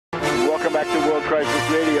Welcome back to World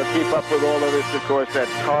Crisis Radio. Keep up with all of this, of course, at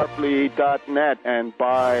tarpley.net and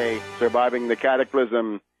buy Surviving the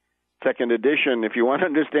Cataclysm, second edition. If you want to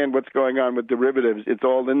understand what's going on with derivatives, it's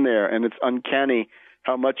all in there, and it's uncanny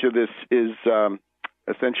how much of this is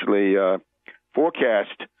essentially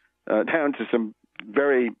forecast down to some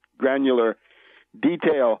very granular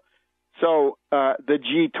detail. So the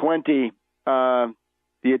G20,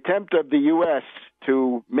 the attempt of the U.S.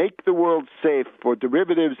 to make the world safe for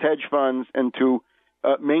derivatives, hedge funds, and to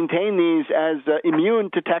maintain these as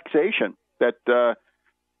immune to taxation, that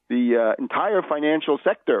the entire financial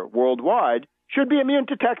sector worldwide should be immune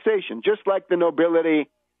to taxation, just like the nobility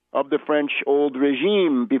of the French old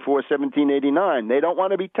regime before 1789. They don't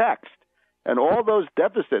want to be taxed. And all those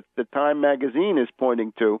deficits that Time magazine is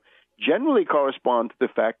pointing to generally correspond to the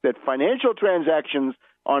fact that financial transactions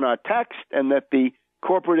are not taxed and that the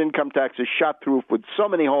corporate income tax is shot through with so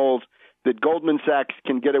many holes that Goldman Sachs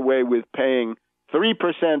can get away with paying 3%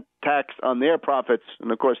 tax on their profits.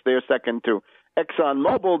 And, of course, they're second to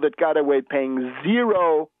ExxonMobil that got away paying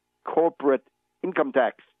zero corporate income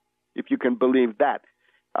tax, if you can believe that.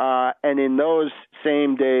 And in those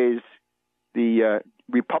same days, the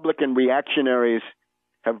Republican reactionaries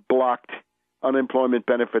have blocked unemployment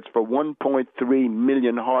benefits for 1.3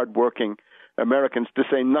 million hardworking Americans, to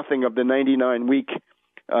say nothing of the 99-week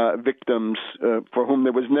victims for whom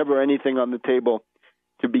there was never anything on the table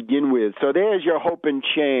to begin with. So there's your hope and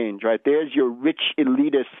change, right? There's your rich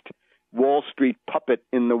elitist Wall Street puppet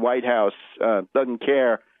in the White House. Doesn't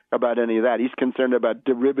care about any of that. He's concerned about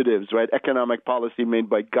derivatives, right? Economic policy made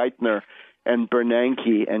by Geithner and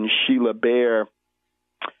Bernanke and Sheila Bair.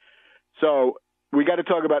 So we got to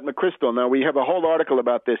talk about McChrystal. Now, we have a whole article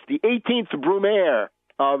about this. The 18th Brumaire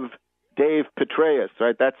of Dave Petraeus,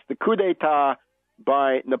 right? That's the coup d'etat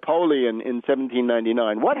by Napoleon in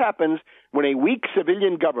 1799. What happens when a weak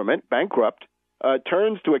civilian government, bankrupt,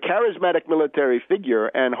 turns to a charismatic military figure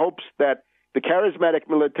and hopes that the charismatic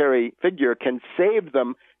military figure can save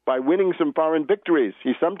them by winning some foreign victories?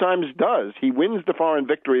 He sometimes does. He wins the foreign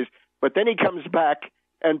victories, but then he comes back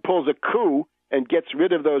and pulls a coup and gets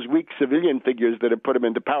rid of those weak civilian figures that have put him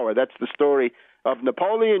into power. That's the story of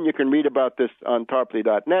Napoleon. You can read about this on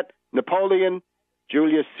tarpley.net. Napoleon,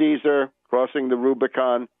 Julius Caesar, crossing the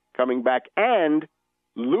Rubicon, coming back, and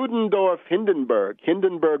Hindenburg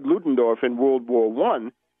Ludendorff in World War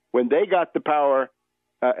I, when they got the power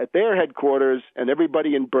at their headquarters, and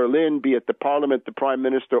everybody in Berlin, be it the parliament, the prime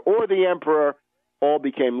minister, or the emperor, all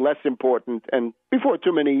became less important. And before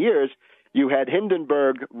too many years, you had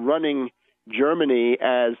Hindenburg running Germany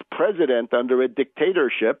as president under a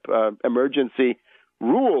dictatorship, emergency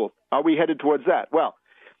rule. Are we headed towards that? Well,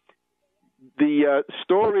 the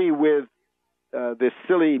story with this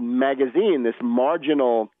silly magazine, this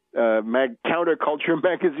marginal counterculture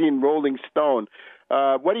magazine, Rolling Stone,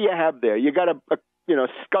 what do you have there? You got a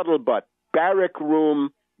scuttlebutt, barrack room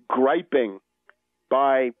griping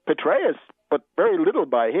by Petraeus, but very little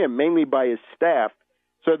by him, mainly by his staff.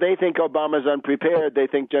 So they think Obama's unprepared. They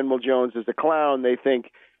think General Jones is a clown. They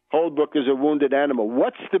think Holbrooke is a wounded animal.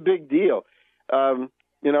 What's the big deal? Verba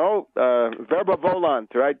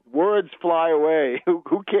volant, right? Words fly away.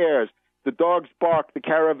 Who cares? The dogs bark. The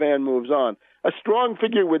caravan moves on. A strong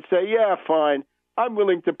figure would say, yeah, fine. I'm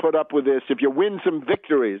willing to put up with this if you win some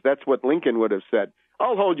victories. That's what Lincoln would have said.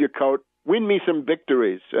 I'll hold your coat. Win me some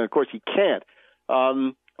victories. And of course, he can't.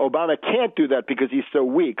 Obama can't do that because he's so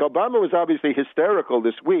weak. Obama was obviously hysterical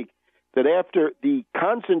this week that after the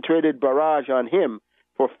concentrated barrage on him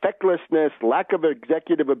for fecklessness, lack of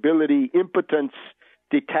executive ability, impotence,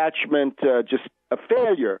 detachment, just a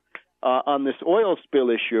failure on this oil spill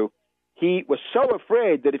issue, he was so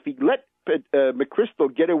afraid that if he let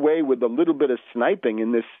McChrystal get away with a little bit of sniping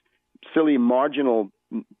in this silly marginal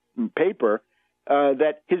paper,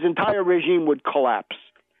 that his entire regime would collapse.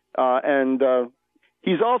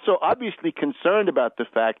 He's also obviously concerned about the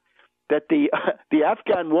fact that the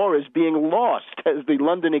Afghan war is being lost, as the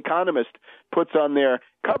London Economist puts on their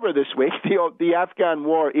cover this week. The Afghan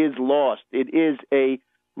war is lost. It is a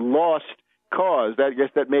lost cause. I guess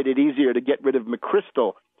that made it easier to get rid of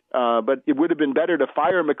McChrystal. But it would have been better to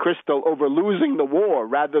fire McChrystal over losing the war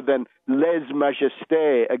rather than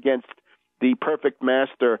lèse-majesté against the perfect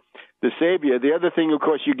master, the savior. The other thing, of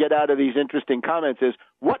course, you get out of these interesting comments is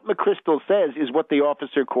what McChrystal says is what the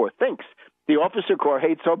officer corps thinks. The officer corps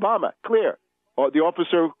hates Obama, clear. Or the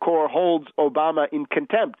officer corps holds Obama in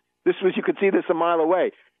contempt. You could see this a mile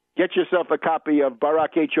away. Get yourself a copy of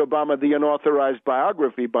Barack H. Obama, the Unauthorized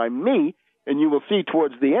Biography by me, and you will see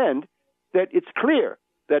towards the end that it's clear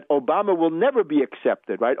that Obama will never be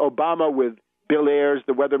accepted, right? Obama with Bill Ayers,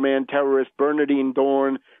 the weatherman terrorist, Bernadine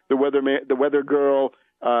Dorn, the weather girl,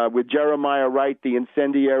 with Jeremiah Wright, the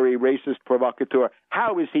incendiary racist provocateur.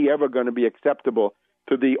 How is he ever going to be acceptable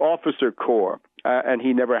to the officer corps? And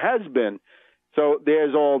he never has been. So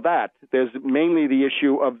there's all that. There's mainly the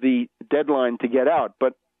issue of the deadline to get out.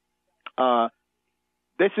 But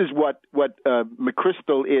this is what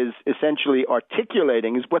McChrystal is essentially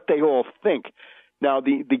articulating, is what they all think. Now,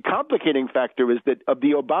 the complicating factor is that of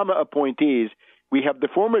the Obama appointees, we have the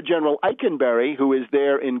former General Eikenberry, who is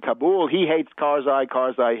there in Kabul. He hates Karzai.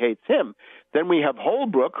 Karzai hates him. Then we have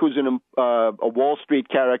Holbrooke, who's a Wall Street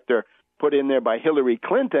character put in there by Hillary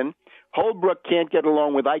Clinton. Holbrooke can't get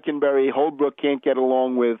along with Eikenberry. Holbrooke can't get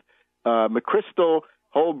along with McChrystal.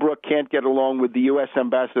 Holbrooke can't get along with the U.S.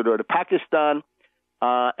 ambassador to Pakistan.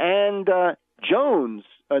 And Jones,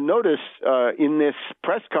 notice in this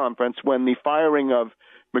press conference when the firing of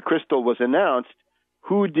McChrystal was announced,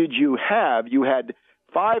 who did you have? You had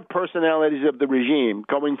 5 personalities of the regime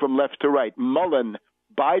going from left to right: Mullen,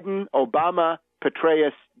 Biden, Obama,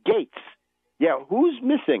 Petraeus, Gates. Yeah, who's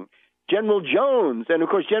missing? General Jones. And, of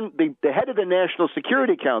course, the head of the National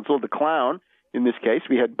Security Council, the clown, in this case.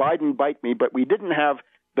 We had Biden bite me, but we didn't have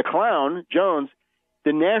the clown, Jones.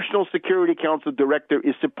 The National Security Council director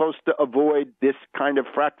is supposed to avoid this kind of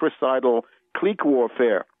fratricidal clique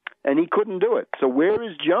warfare, and he couldn't do it. So where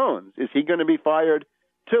is Jones? Is he going to be fired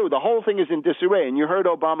too? The whole thing is in disarray, and you heard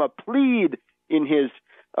Obama plead in his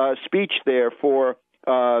speech there for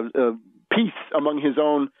peace among his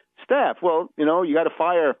own staff. Well, you got to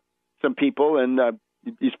fire some people, and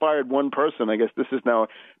he's fired one person. I guess this is now,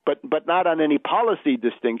 but not on any policy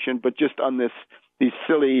distinction, but just on these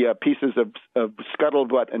silly pieces of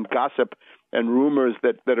scuttlebutt and gossip and rumors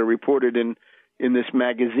that are reported in this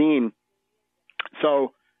magazine.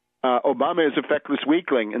 So Obama is a feckless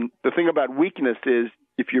weakling. And the thing about weakness is,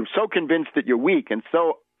 if you're so convinced that you're weak and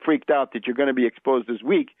so freaked out that you're going to be exposed as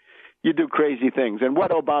weak, you do crazy things. And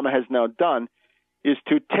what Obama has now done is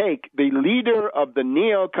to take the leader of the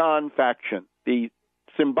neocon faction, the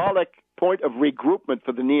symbolic point of regroupment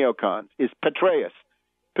for the neocons, is Petraeus.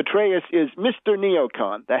 Petraeus is Mr.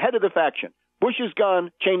 Neocon, the head of the faction. Bush is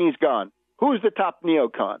gone, Cheney's gone. Who's the top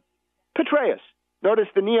neocon? Petraeus. Notice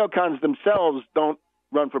the neocons themselves don't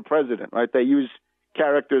run for president, right? They use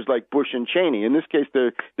characters like Bush and Cheney. In this case,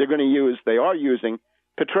 they are using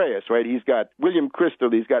Petraeus, right? He's got William Crystal,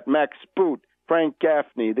 he's got Max Boot, Frank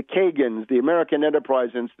Gaffney, the Kagans, the American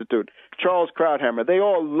Enterprise Institute, Charles Krauthammer. They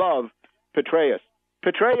all love Petraeus.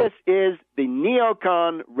 Petraeus is the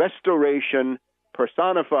neocon restoration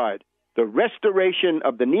personified, the restoration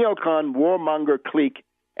of the neocon warmonger clique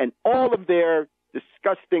and all of their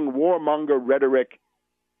disgusting warmonger rhetoric,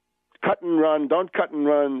 cut and run, don't cut and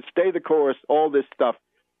run, stay the course, all this stuff.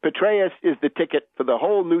 Petraeus is the ticket for the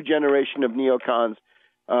whole new generation of neocons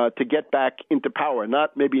to get back into power.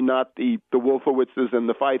 Maybe not the Wolfowitzes and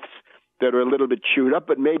the Fifes that are a little bit chewed up,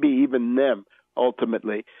 but maybe even them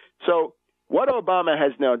ultimately. So what Obama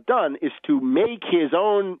has now done is to make his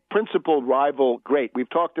own principal rival great. We've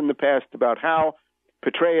talked in the past about how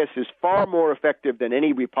Petraeus is far more effective than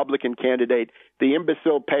any Republican candidate. The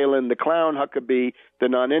imbecile Palin, the clown Huckabee, the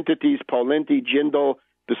nonentities Pawlenty, Jindal,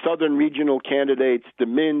 the southern regional candidates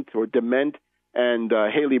Dement, and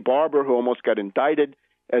Haley Barbour, who almost got indicted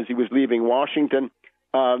as he was leaving Washington.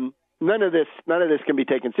 None of this can be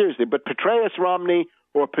taken seriously. But Petraeus Romney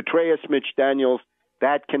or Petraeus Mitch Daniels,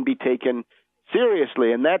 that can be taken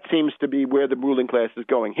seriously, and that seems to be where the ruling class is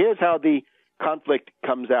going. Here's how the conflict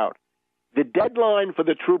comes out. The deadline for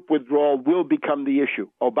the troop withdrawal will become the issue.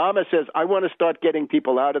 Obama says, I want to start getting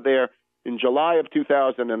people out of there in July of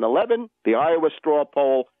 2011, the Iowa straw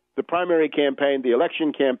poll, the primary campaign, the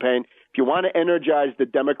election campaign. If you want to energize the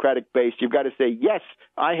Democratic base, you've got to say, yes,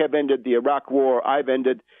 I have ended the Iraq war, I've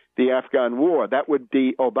ended the Afghan war. That would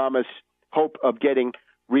be Obama's hope of getting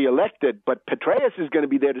reelected. But Petraeus is going to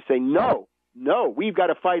be there to say, no, we've got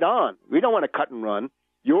to fight on. We don't want to cut and run.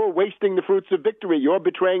 You're wasting the fruits of victory. You're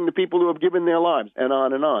betraying the people who have given their lives, and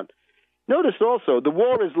on and on. Notice also, the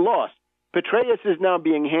war is lost. Petraeus is now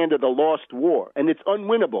being handed a lost war, and it's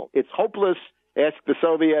unwinnable. It's hopeless. Ask the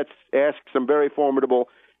Soviets, ask some very formidable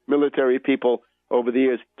military people over the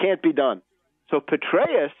years. Can't be done. So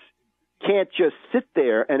Petraeus can't just sit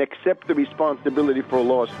there and accept the responsibility for a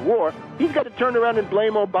lost war. He's got to turn around and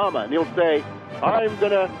blame Obama, and he'll say, I'm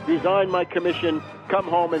going to resign my commission, come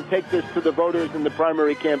home and take this to the voters in the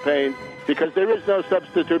primary campaign, because there is no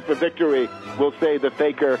substitute for victory, will say the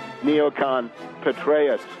faker neocon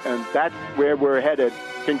Petraeus. And that's where we're headed.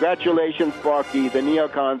 Congratulations, Sparky. The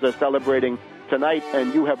neocons are celebrating tonight,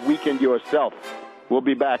 and you have weakened yourself. We'll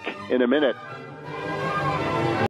be back in a minute.